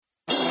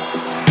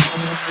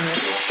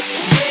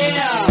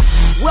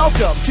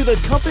Welcome to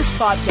the Compass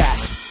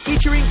Podcast,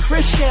 featuring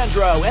Chris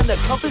Chandro and the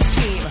Compass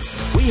team.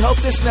 We hope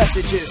this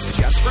message is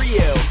just for you.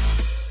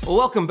 Well,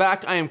 welcome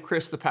back. I am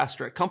Chris, the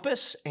pastor at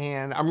Compass,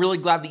 and I'm really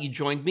glad that you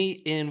joined me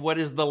in what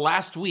is the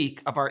last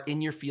week of our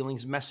In Your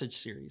Feelings message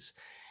series.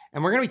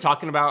 And we're going to be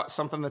talking about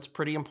something that's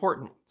pretty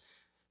important.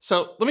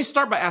 So let me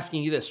start by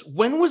asking you this.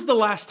 When was the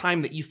last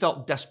time that you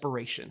felt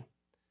desperation?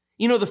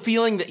 You know, the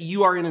feeling that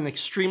you are in an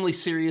extremely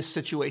serious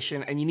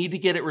situation and you need to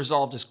get it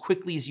resolved as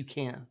quickly as you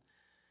can.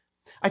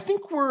 I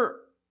think we're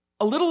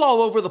a little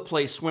all over the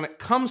place when it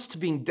comes to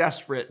being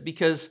desperate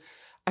because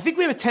I think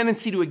we have a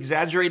tendency to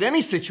exaggerate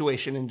any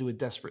situation into a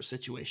desperate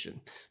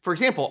situation. For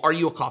example, are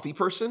you a coffee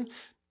person?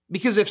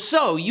 Because if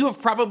so, you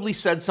have probably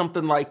said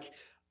something like,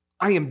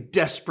 I am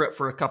desperate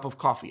for a cup of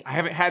coffee. I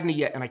haven't had any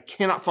yet and I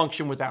cannot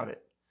function without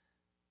it.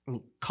 I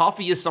mean,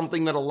 coffee is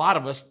something that a lot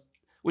of us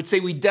would say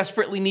we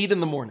desperately need in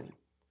the morning.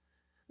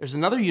 There's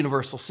another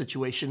universal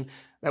situation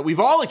that we've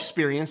all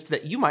experienced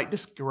that you might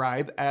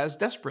describe as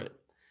desperate.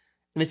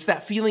 And it's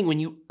that feeling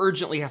when you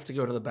urgently have to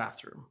go to the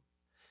bathroom.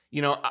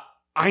 You know,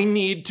 I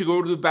need to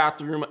go to the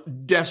bathroom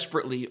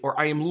desperately, or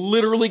I am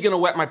literally going to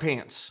wet my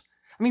pants.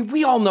 I mean,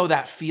 we all know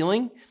that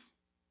feeling.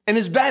 And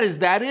as bad as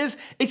that is,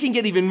 it can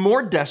get even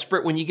more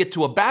desperate when you get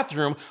to a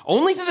bathroom,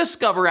 only to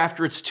discover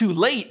after it's too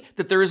late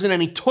that there isn't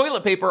any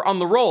toilet paper on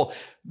the roll.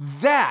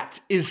 That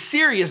is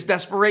serious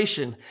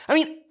desperation. I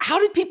mean, how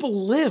did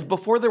people live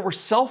before there were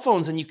cell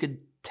phones and you could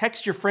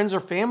text your friends or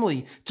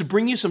family to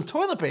bring you some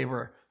toilet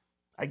paper?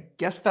 I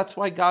guess that's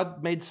why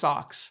God made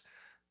socks,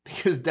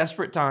 because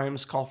desperate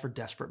times call for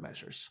desperate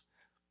measures.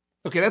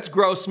 Okay, that's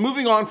gross.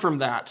 Moving on from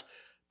that.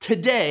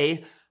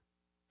 Today,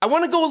 I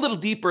want to go a little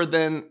deeper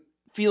than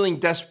feeling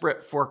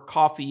desperate for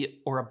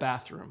coffee or a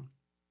bathroom.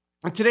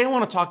 And today I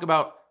want to talk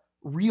about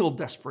real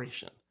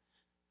desperation.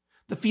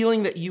 The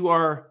feeling that you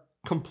are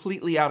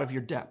completely out of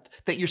your depth,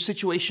 that your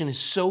situation is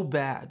so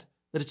bad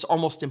that it's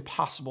almost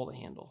impossible to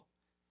handle.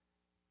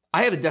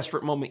 I had a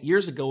desperate moment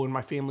years ago when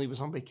my family was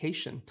on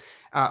vacation.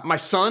 My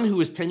son, who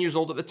was 10 years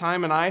old at the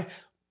time, and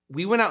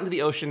we went out into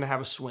the ocean to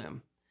have a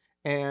swim.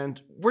 And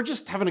we're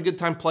just having a good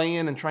time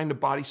playing and trying to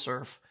body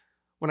surf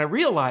when I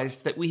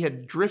realized that we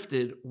had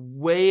drifted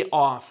way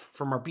off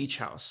from our beach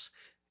house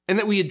and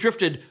that we had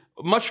drifted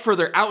much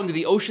further out into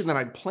the ocean than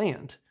I'd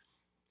planned.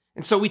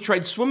 And so we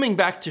tried swimming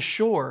back to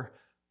shore,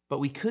 but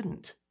we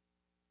couldn't.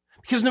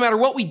 Because no matter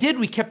what we did,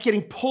 we kept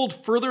getting pulled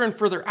further and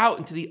further out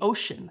into the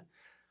ocean.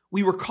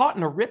 We were caught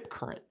in a rip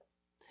current,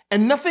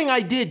 and nothing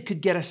I did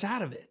could get us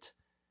out of it.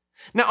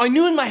 Now, I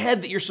knew in my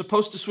head that you're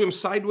supposed to swim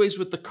sideways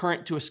with the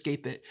current to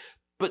escape it,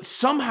 but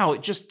somehow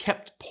it just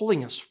kept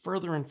pulling us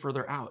further and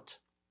further out.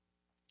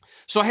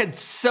 So I had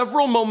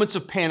several moments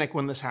of panic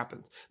when this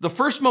happened. The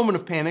first moment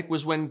of panic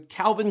was when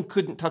Calvin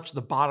couldn't touch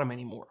the bottom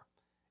anymore.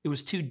 It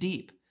was too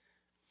deep.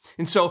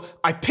 And so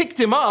I picked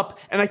him up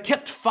and I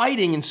kept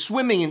fighting and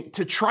swimming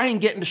to try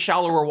and get into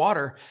shallower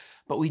water,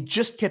 but we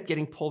just kept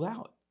getting pulled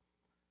out.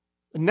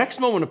 The next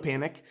moment of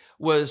panic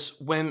was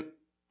when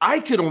I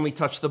could only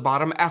touch the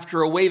bottom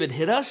after a wave had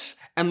hit us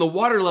and the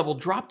water level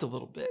dropped a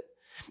little bit.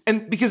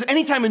 And because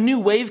anytime a new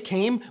wave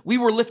came, we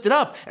were lifted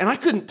up and I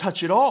couldn't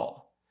touch it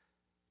all.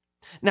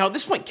 Now, at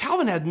this point,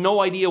 Calvin had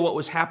no idea what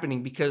was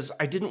happening because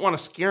I didn't want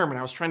to scare him and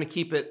I was trying to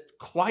keep it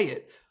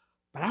quiet,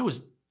 but I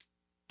was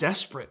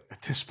desperate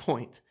at this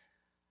point.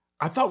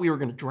 I thought we were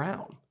going to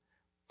drown.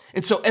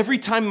 And so every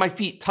time my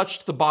feet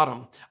touched the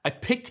bottom, I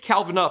picked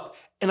Calvin up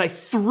and I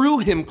threw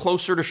him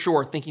closer to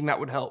shore, thinking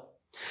that would help.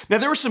 Now,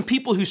 there were some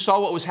people who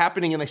saw what was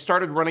happening and they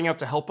started running out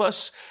to help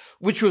us,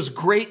 which was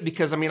great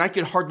because, I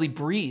could hardly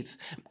breathe.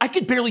 I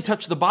could barely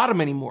touch the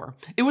bottom anymore.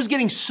 It was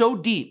getting so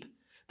deep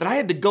that I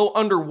had to go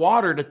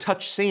underwater to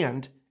touch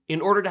sand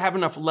in order to have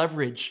enough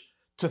leverage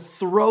to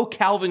throw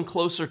Calvin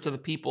closer to the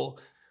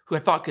people who I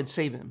thought could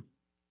save him.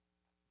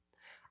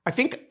 I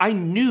think I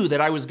knew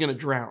that I was going to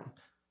drown,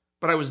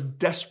 but I was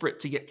desperate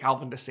to get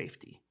Calvin to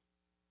safety.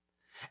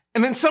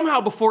 And then somehow,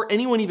 before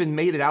anyone even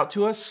made it out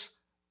to us,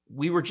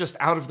 we were just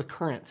out of the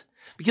current.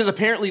 Because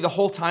apparently the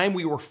whole time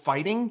we were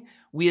fighting,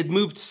 we had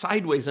moved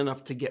sideways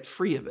enough to get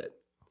free of it.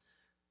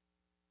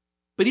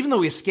 But even though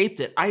we escaped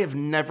it, I have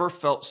never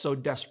felt so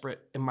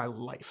desperate in my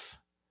life.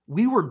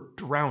 We were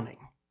drowning.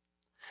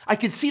 I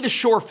could see the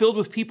shore filled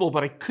with people,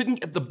 but I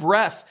couldn't get the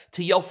breath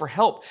to yell for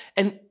help.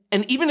 And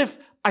even if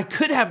I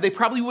could have, they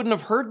probably wouldn't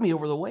have heard me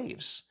over the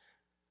waves.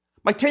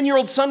 My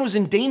 10-year-old son was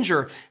in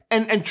danger,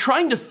 and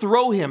trying to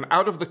throw him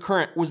out of the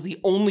current was the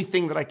only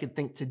thing that I could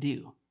think to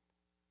do.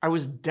 I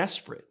was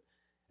desperate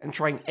and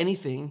trying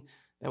anything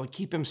that would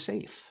keep him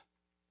safe.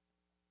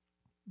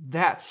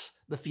 That's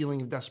the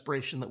feeling of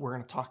desperation that we're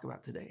going to talk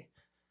about today.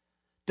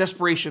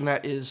 Desperation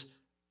that is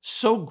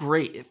so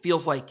great, it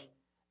feels like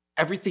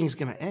everything's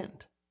going to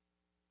end.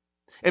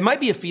 It might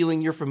be a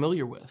feeling you're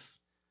familiar with,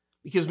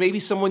 because maybe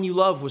someone you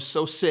love was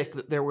so sick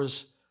that there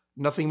was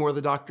nothing more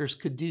the doctors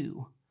could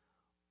do.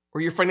 Or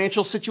your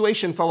financial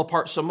situation fell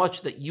apart so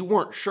much that you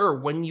weren't sure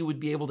when you would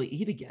be able to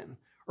eat again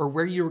or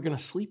where you were going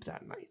to sleep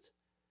that night.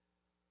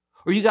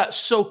 Or you got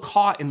so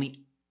caught in the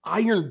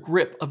iron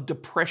grip of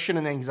depression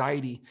and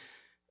anxiety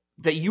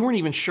that you weren't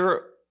even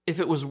sure if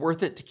it was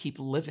worth it to keep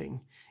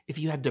living, if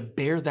you had to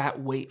bear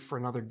that weight for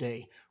another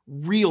day.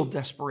 Real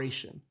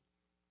desperation.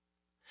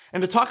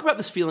 And to talk about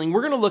this feeling,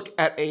 we're going to look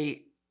at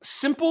a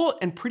simple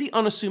and pretty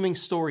unassuming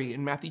story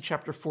in Matthew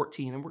chapter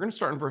 14, and we're going to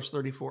start in verse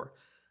 34.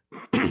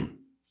 It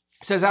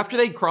says, after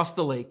they crossed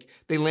the lake,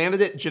 they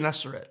landed at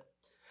Gennesaret.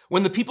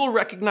 When the people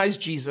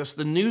recognized Jesus,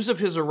 the news of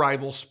his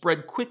arrival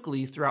spread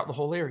quickly throughout the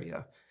whole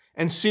area,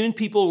 and soon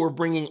people were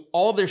bringing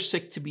all their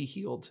sick to be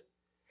healed.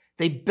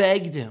 They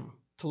begged him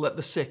to let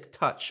the sick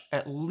touch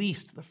at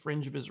least the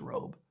fringe of his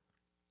robe.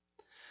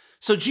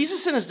 So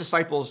Jesus and his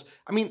disciples,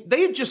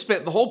 they had just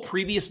spent the whole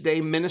previous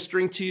day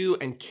ministering to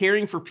and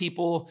caring for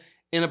people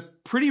in a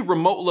pretty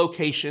remote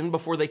location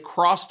before they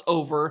crossed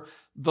over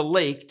the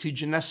lake to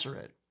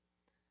Gennesaret.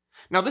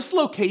 Now, this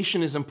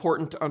location is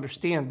important to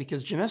understand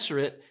because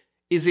Gennesaret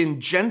is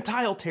in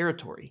Gentile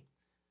territory.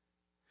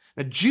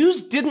 Now,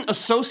 Jews didn't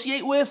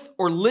associate with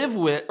or live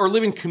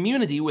in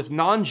community with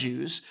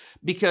non-Jews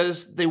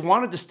because they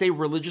wanted to stay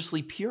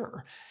religiously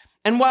pure.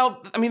 And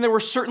while, there were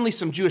certainly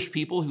some Jewish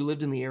people who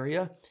lived in the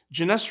area,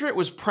 Gennesaret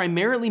was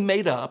primarily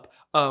made up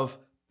of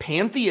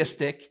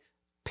pantheistic,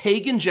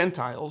 pagan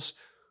Gentiles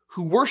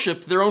who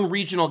worshiped their own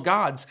regional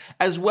gods,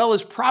 as well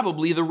as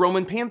probably the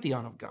Roman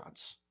pantheon of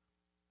gods.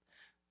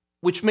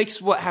 Which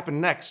makes what happened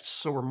next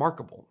so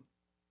remarkable.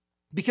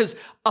 Because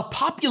a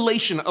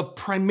population of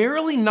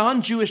primarily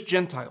non-Jewish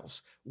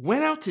Gentiles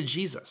went out to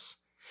Jesus.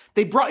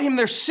 They brought him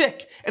their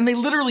sick, and they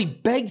literally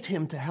begged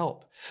him to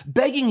help,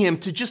 begging him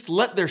to just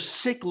let their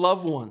sick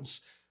loved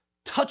ones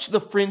touch the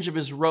fringe of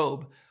his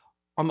robe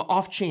on the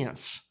off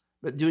chance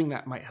that doing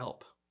that might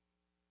help.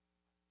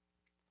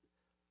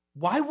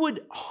 Why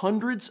would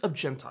hundreds of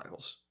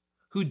Gentiles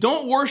who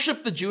don't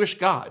worship the Jewish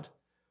God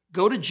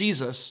go to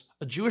Jesus,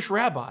 a Jewish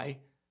rabbi,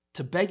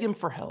 to beg him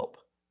for help?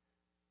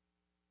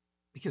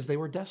 Because they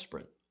were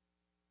desperate.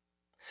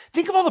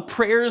 Think of all the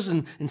prayers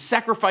and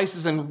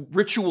sacrifices and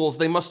rituals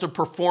they must have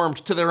performed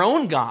to their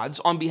own gods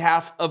on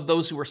behalf of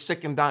those who were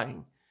sick and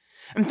dying.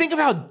 And think of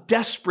how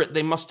desperate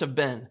they must have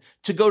been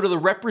to go to the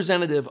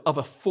representative of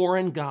a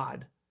foreign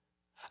god,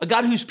 a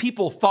god whose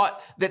people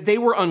thought that they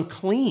were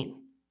unclean,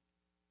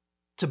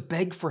 to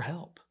beg for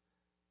help.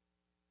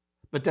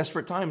 But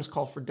desperate times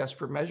call for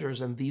desperate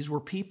measures, and these were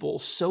people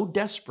so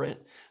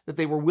desperate that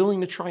they were willing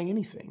to try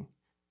anything.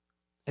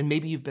 And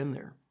maybe you've been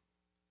there.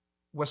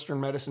 Western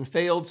medicine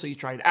failed, so you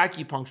tried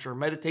acupuncture,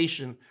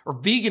 meditation, or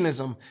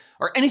veganism,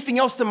 or anything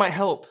else that might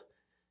help.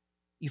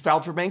 You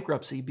filed for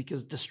bankruptcy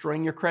because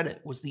destroying your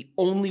credit was the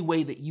only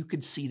way that you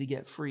could see to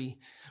get free.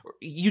 Or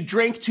you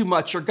drank too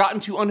much or got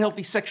into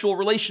unhealthy sexual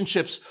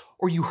relationships,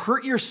 or you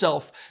hurt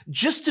yourself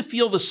just to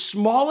feel the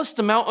smallest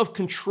amount of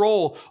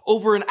control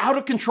over an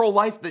out-of-control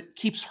life that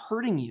keeps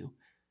hurting you.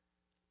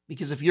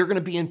 Because if you're going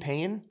to be in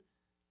pain,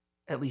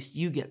 at least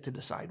you get to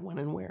decide when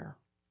and where.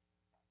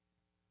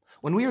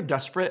 When we are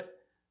desperate,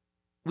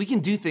 we can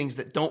do things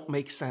that don't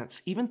make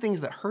sense, even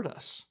things that hurt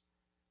us.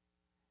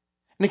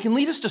 And it can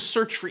lead us to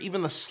search for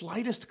even the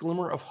slightest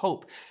glimmer of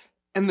hope.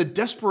 And the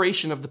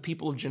desperation of the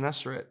people of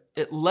Gennesaret,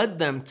 it led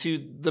them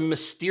to the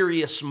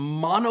mysterious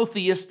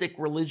monotheistic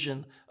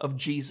religion of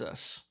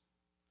Jesus.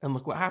 And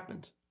look what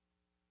happened.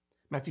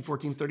 Matthew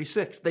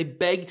 14:36. They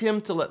begged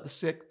him to let the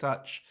sick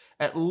touch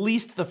at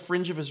least the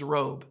fringe of his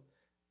robe,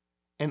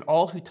 and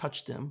all who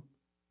touched him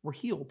were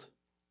healed.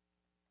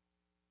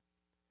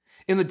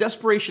 In the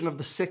desperation of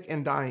the sick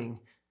and dying,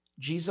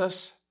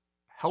 Jesus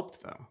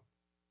helped them.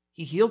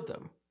 He healed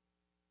them.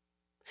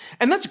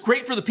 And that's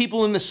great for the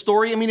people in this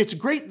story. It's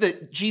great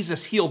that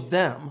Jesus healed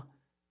them,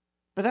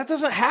 but that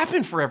doesn't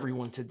happen for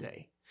everyone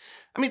today.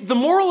 The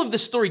moral of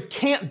this story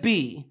can't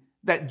be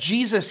that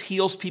Jesus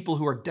heals people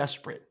who are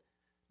desperate,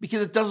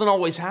 because it doesn't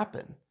always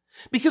happen.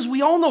 Because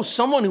we all know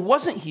someone who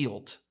wasn't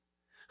healed,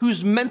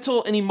 whose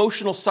mental and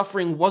emotional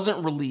suffering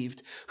wasn't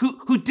relieved,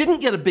 who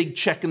didn't get a big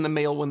check in the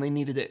mail when they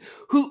needed it,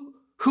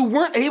 who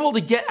weren't able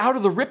to get out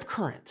of the rip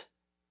current.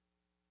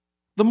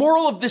 The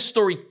moral of this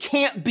story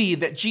can't be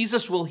that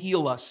Jesus will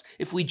heal us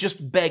if we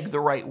just beg the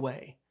right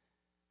way.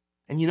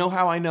 And you know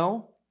how I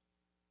know?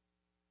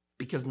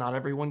 Because not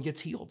everyone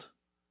gets healed.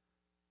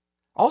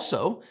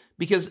 Also,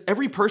 because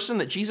every person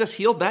that Jesus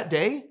healed that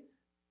day,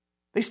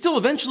 they still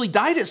eventually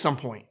died at some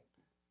point.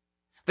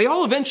 They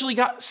all eventually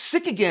got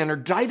sick again or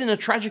died in a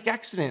tragic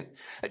accident.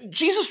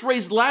 Jesus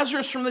raised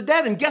Lazarus from the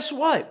dead, and guess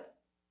what?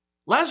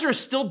 Lazarus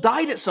still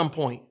died at some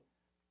point.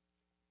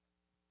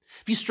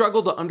 If you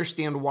struggle to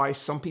understand why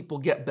some people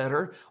get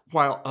better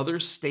while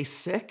others stay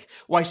sick,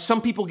 why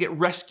some people get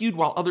rescued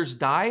while others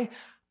die,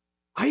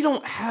 I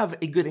don't have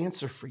a good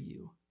answer for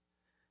you,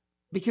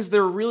 because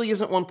there really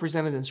isn't one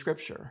presented in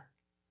Scripture.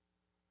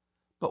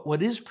 But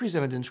what is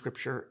presented in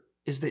Scripture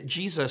is that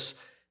Jesus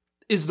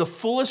is the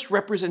fullest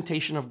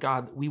representation of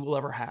God that we will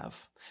ever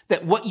have.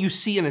 That what you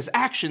see in his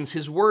actions,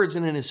 his words,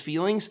 and in his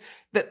feelings,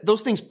 that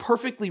those things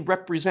perfectly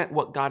represent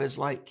what God is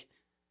like.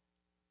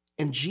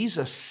 And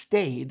Jesus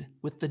stayed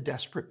with the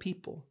desperate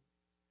people.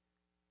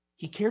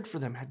 He cared for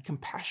them, had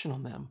compassion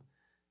on them.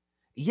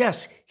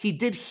 Yes, he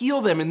did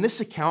heal them in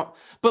this account,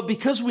 but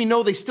because we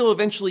know they still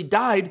eventually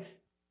died,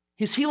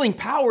 his healing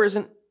power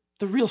isn't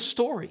the real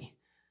story.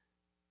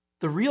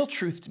 The real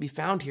truth to be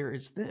found here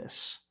is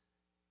this,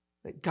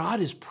 that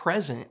God is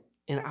present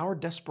in our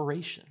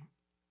desperation.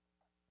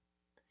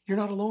 You're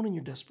not alone in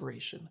your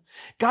desperation.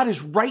 God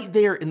is right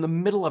there in the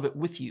middle of it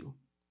with you.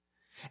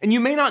 And you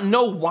may not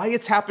know why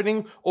it's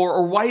happening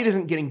or why it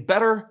isn't getting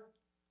better,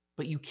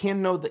 but you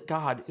can know that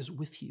God is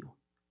with you.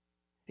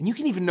 And you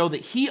can even know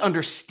that he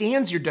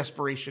understands your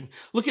desperation.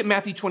 Look at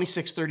Matthew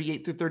 26,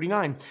 38 through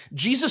 39.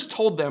 Jesus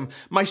told them,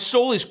 "My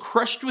soul is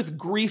crushed with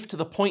grief to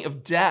the point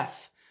of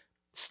death.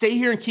 Stay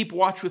here and keep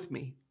watch with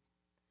me."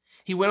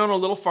 He went on a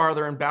little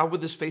farther and bowed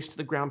with his face to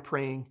the ground,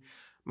 praying,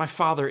 "My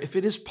Father, if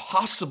it is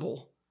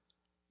possible,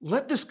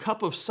 let this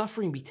cup of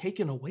suffering be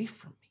taken away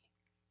from me."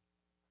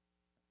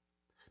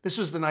 This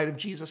was the night of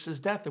Jesus'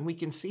 death, and we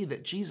can see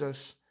that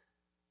Jesus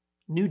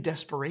knew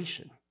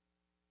desperation.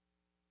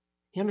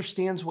 He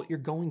understands what you're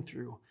going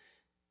through,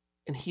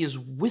 and he is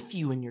with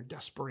you in your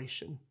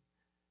desperation.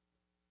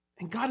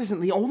 And God isn't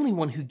the only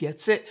one who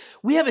gets it.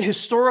 We have a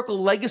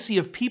historical legacy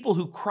of people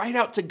who cried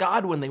out to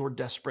God when they were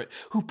desperate,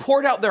 who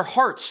poured out their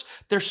hearts,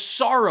 their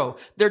sorrow,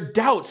 their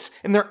doubts,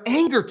 and their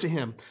anger to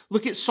him.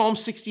 Look at Psalm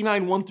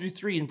 69, 1 through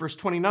 3 and verse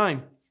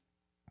 29.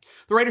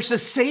 The writer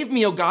says, "Save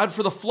me, O God,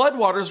 for the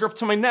floodwaters are up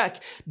to my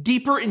neck.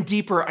 Deeper and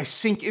deeper I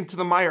sink into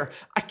the mire.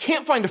 I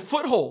can't find a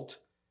foothold.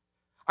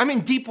 I'm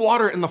in deep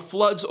water and the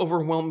floods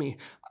overwhelm me.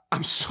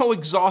 I'm so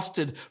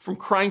exhausted from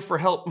crying for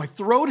help. My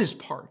throat is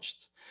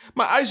parched.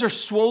 My eyes are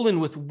swollen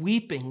with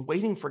weeping,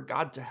 waiting for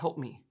God to help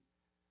me.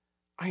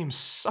 I am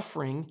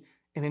suffering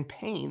and in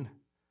pain.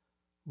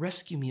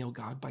 Rescue me, O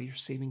God, by your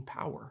saving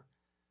power."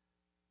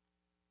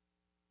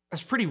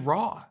 That's pretty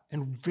raw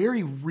and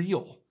very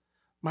real.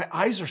 My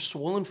eyes are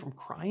swollen from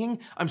crying.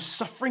 I'm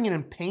suffering and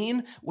in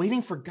pain,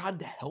 waiting for God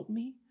to help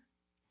me.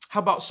 How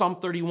about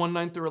Psalm 31,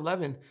 9 through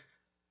 11?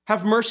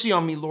 "Have mercy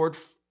on me, Lord,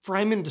 for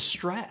I'm in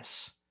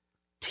distress.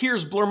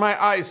 Tears blur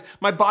my eyes.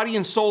 My body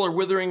and soul are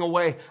withering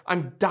away.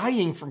 I'm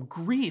dying from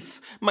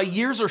grief. My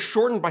years are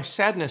shortened by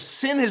sadness.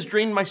 Sin has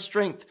drained my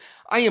strength.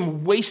 I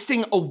am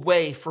wasting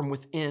away from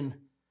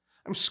within.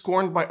 I'm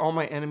scorned by all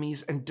my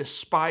enemies and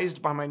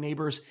despised by my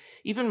neighbors.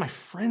 Even my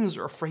friends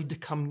are afraid to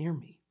come near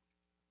me."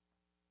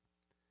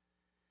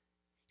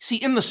 See,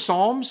 in the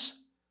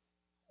Psalms,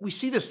 we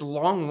see this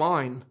long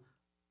line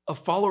of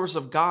followers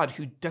of God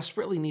who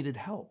desperately needed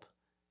help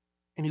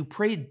and who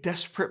prayed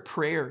desperate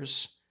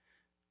prayers.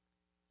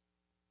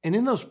 And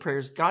in those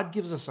prayers, God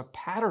gives us a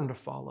pattern to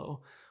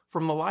follow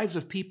from the lives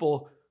of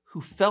people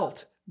who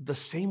felt the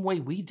same way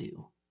we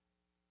do.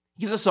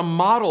 He gives us a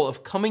model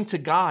of coming to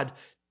God,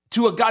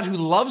 to a God who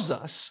loves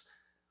us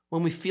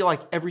when we feel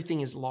like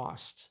everything is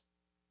lost.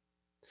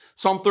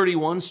 Psalm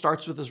 31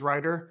 starts with his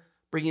writer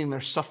bringing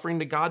their suffering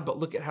to God, but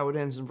look at how it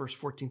ends in verse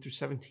 14 through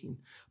 17.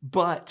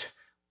 "But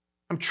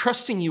I'm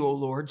trusting you, O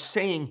Lord,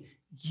 saying,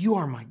 you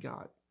are my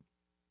God.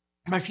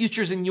 My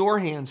future is in your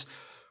hands.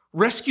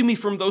 Rescue me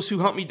from those who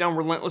hunt me down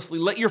relentlessly.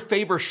 Let your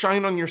favor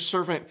shine on your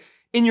servant.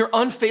 In your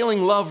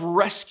unfailing love,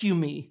 rescue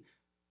me.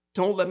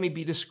 Don't let me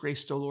be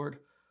disgraced, O Lord,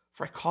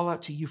 for I call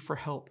out to you for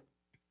help."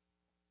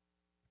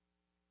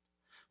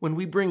 When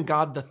we bring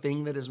God the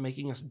thing that is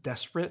making us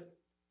desperate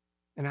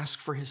and ask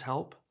for his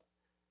help,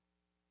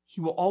 he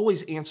will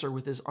always answer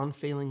with his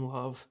unfailing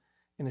love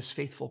and his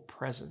faithful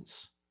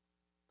presence,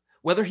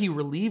 whether he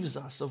relieves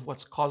us of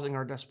what's causing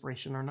our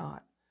desperation or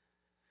not.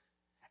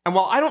 And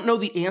while I don't know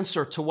the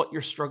answer to what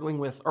you're struggling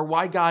with or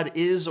why God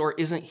is or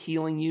isn't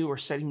healing you or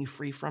setting you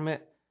free from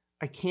it,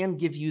 I can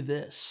give you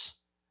this,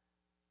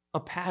 a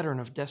pattern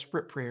of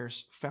desperate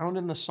prayers found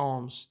in the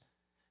Psalms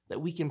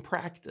that we can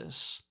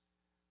practice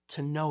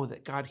to know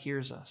that God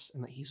hears us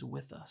and that he's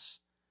with us.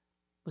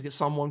 Look at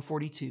Psalm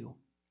 142.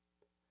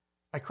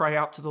 "I cry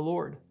out to the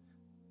Lord.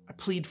 I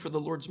plead for the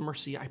Lord's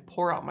mercy. I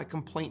pour out my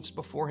complaints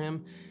before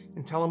him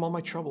and tell him all my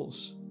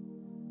troubles.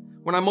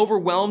 When I'm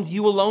overwhelmed,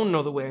 you alone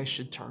know the way I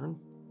should turn.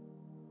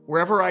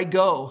 Wherever I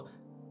go,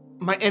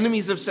 my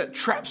enemies have set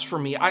traps for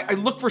me. I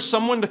look for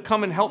someone to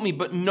come and help me,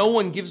 but no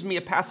one gives me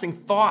a passing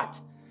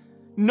thought.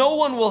 No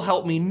one will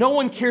help me. No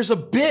one cares a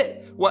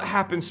bit what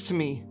happens to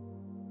me.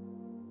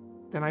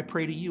 Then I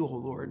pray to you, O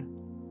Lord.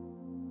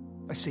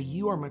 I say,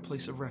 you are my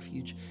place of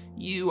refuge.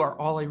 You are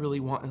all I really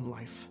want in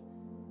life.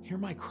 Hear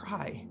my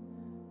cry,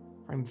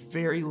 for I'm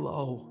very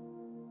low.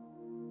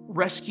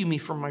 Rescue me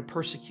from my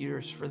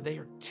persecutors, for they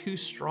are too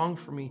strong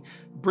for me.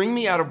 Bring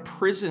me out of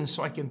prison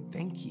so I can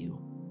thank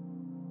you.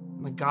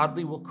 And the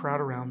godly will crowd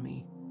around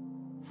me,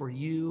 for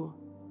you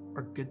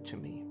are good to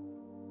me."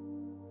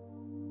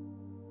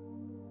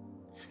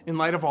 In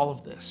light of all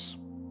of this,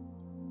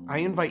 I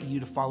invite you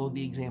to follow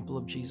the example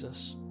of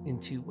Jesus in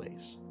two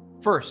ways.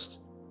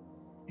 First,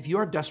 if you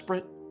are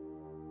desperate,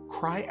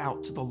 cry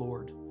out to the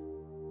Lord.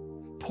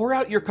 Pour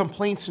out your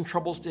complaints and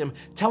troubles to him.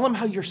 Tell him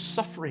how you're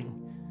suffering.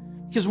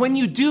 Because when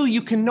you do,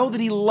 you can know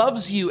that he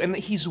loves you and that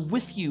he's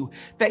with you,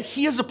 that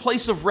he is a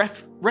place of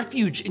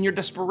refuge in your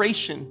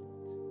desperation.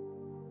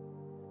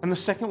 And the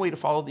second way to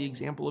follow the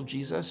example of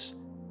Jesus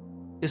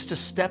is to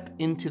step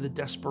into the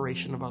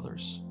desperation of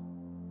others.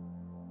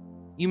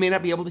 You may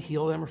not be able to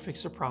heal them or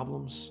fix their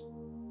problems,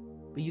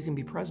 but you can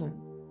be present.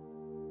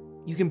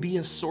 You can be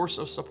a source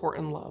of support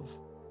and love.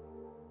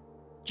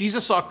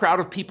 Jesus saw a crowd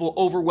of people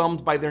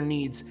overwhelmed by their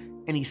needs,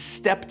 and he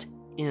stepped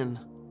in.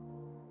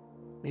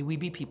 May we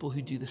be people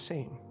who do the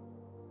same.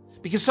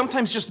 Because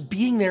sometimes just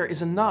being there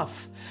is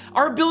enough.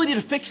 Our ability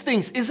to fix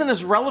things isn't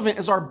as relevant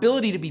as our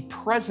ability to be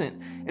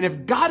present. And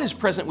if God is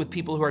present with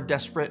people who are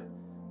desperate,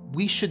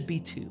 we should be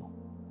too.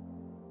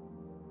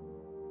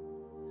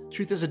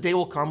 Truth is, a day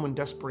will come when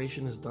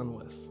desperation is done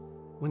with,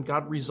 when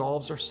God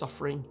resolves our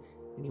suffering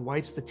and he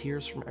wipes the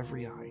tears from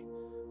every eye.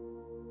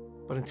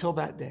 But until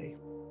that day,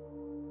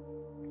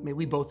 may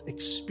we both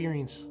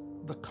experience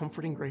the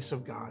comforting grace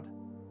of God,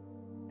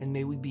 and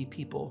may we be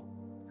people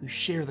who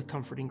share the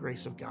comforting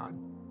grace of God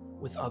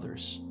with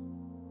others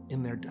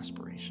in their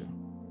desperation.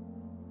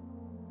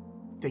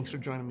 Thanks for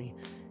joining me,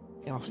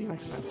 and I'll see you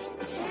next time.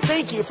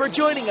 Thank you for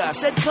joining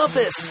us at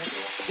Compass.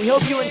 We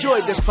hope you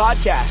enjoyed this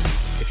podcast.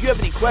 If you have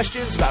any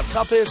questions about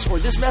Compass or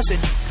this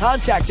message,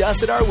 contact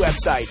us at our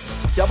website,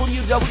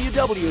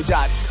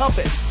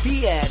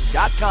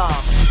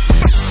 www.compassbn.com.